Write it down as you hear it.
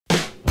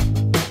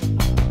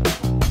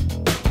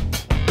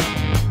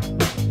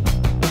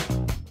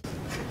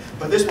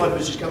this one,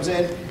 which just comes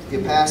in, you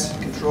pass,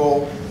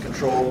 control,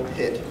 control,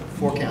 hit.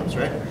 4 counts,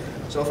 right?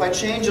 So if I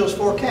change those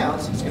 4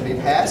 counts, it's going to be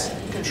pass,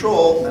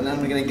 control, and then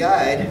I'm going to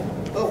guide.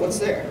 Oh, what's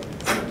there?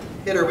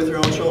 Hit her with your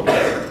own shoulder.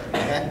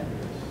 Okay?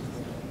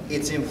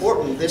 It's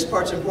important. This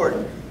part's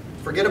important.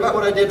 Forget about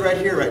what I did right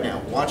here, right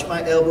now. Watch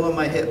my elbow and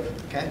my hip.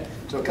 Okay?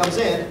 So it comes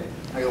in.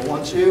 I go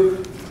 1,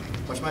 2.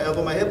 Watch my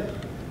elbow, my hip.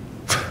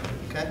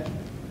 Okay?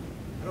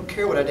 I don't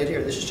care what I did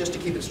here. This is just to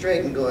keep it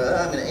straight and go,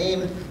 I'm going to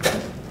aim.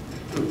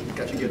 Ooh,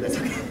 got you good. That's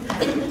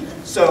okay.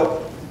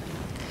 So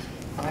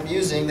I'm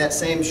using that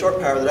same short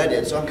power that I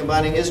did. So I'm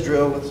combining his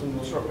drill with some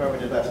little short power we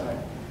did last night.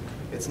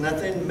 It's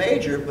nothing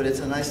major, but it's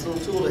a nice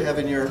little tool to have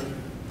in your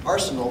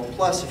arsenal.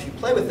 Plus, if you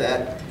play with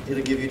that,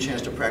 it'll give you a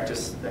chance to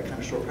practice that kind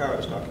of short power I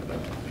was talking about.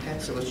 Okay,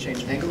 so let's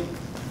change angle.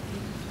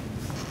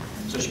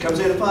 So she comes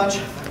in a punch,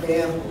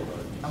 bam.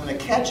 I'm going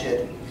to catch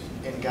it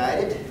and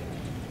guide it,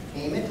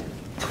 aim it.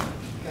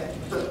 Okay,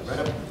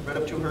 right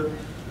up to her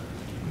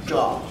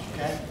jaw.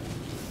 Okay.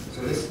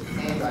 So this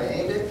aimed, I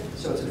aimed it,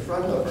 so it's in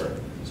front of her.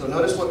 So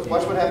notice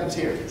watch what happens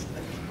here.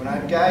 When I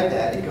guide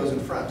that, it goes in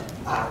front.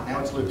 Ah, now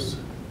it's loose.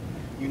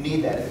 You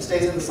need that. If it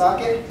stays in the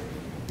socket,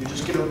 you're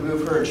just going to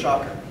move her and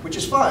shock her, which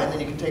is fine. Then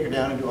you can take her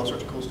down and do all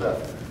sorts of cool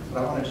stuff.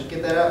 But I want to just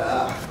get that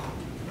out.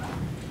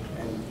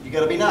 And you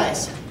got to be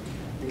nice,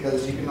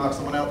 because you can knock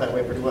someone out that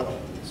way pretty well.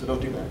 So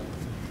don't do that.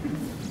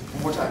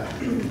 One more time.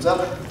 Hands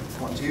up.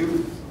 1,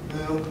 2.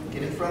 Boom.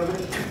 Get in front of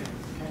it.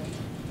 Okay.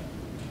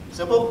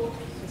 Simple?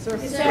 Yes, sir.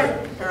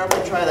 Here, I'm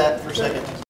going to try that for a second.